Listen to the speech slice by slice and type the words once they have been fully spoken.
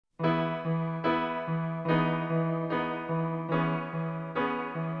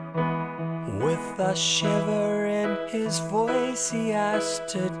a shiver in his voice, he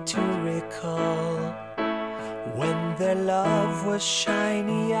asked her to recall when their love was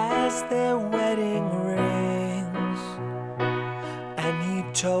shiny as their wedding rings. And he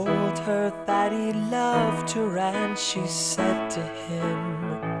told her that he loved her, and she said to him,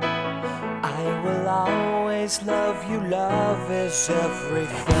 I will always love you, love is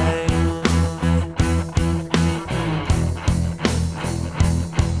everything.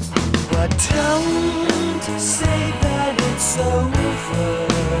 But don't say that it's over,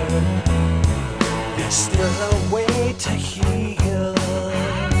 there's still a way to heal.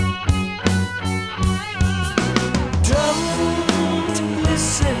 Don't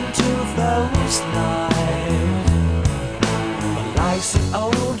listen to those lies, lies that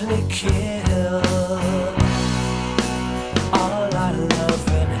only kill all our love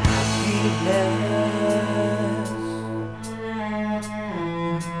and happiness.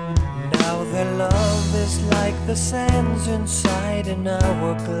 Now their love is like the sands inside an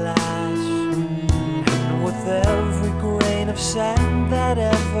hourglass, and with every grain of sand that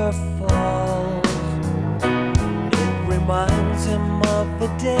ever falls, it reminds him of the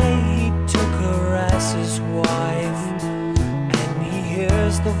day he took her as his wife, and he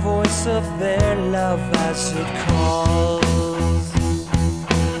hears the voice of their love as it calls.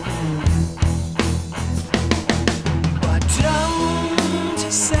 But don't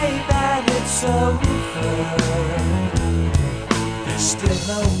say that it's over, there's still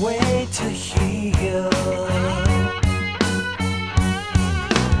a way to heal.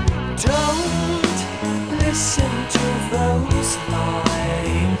 Don't listen to those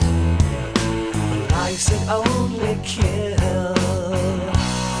lies, lies that only kill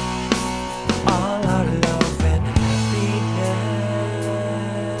all our love and happiness.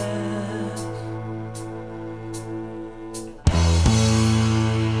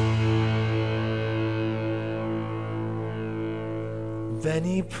 Then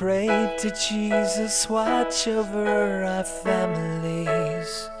he prayed to Jesus, watch over our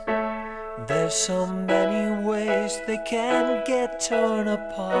families. There's so many ways they can get torn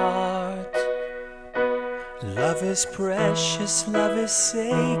apart. Love is precious, love is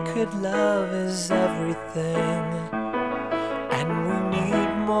sacred, love is everything. And we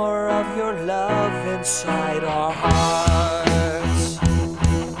need more of your love inside our hearts.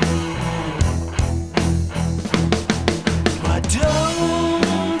 But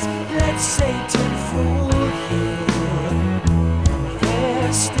don't let Satan fool you,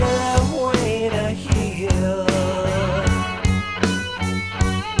 there's still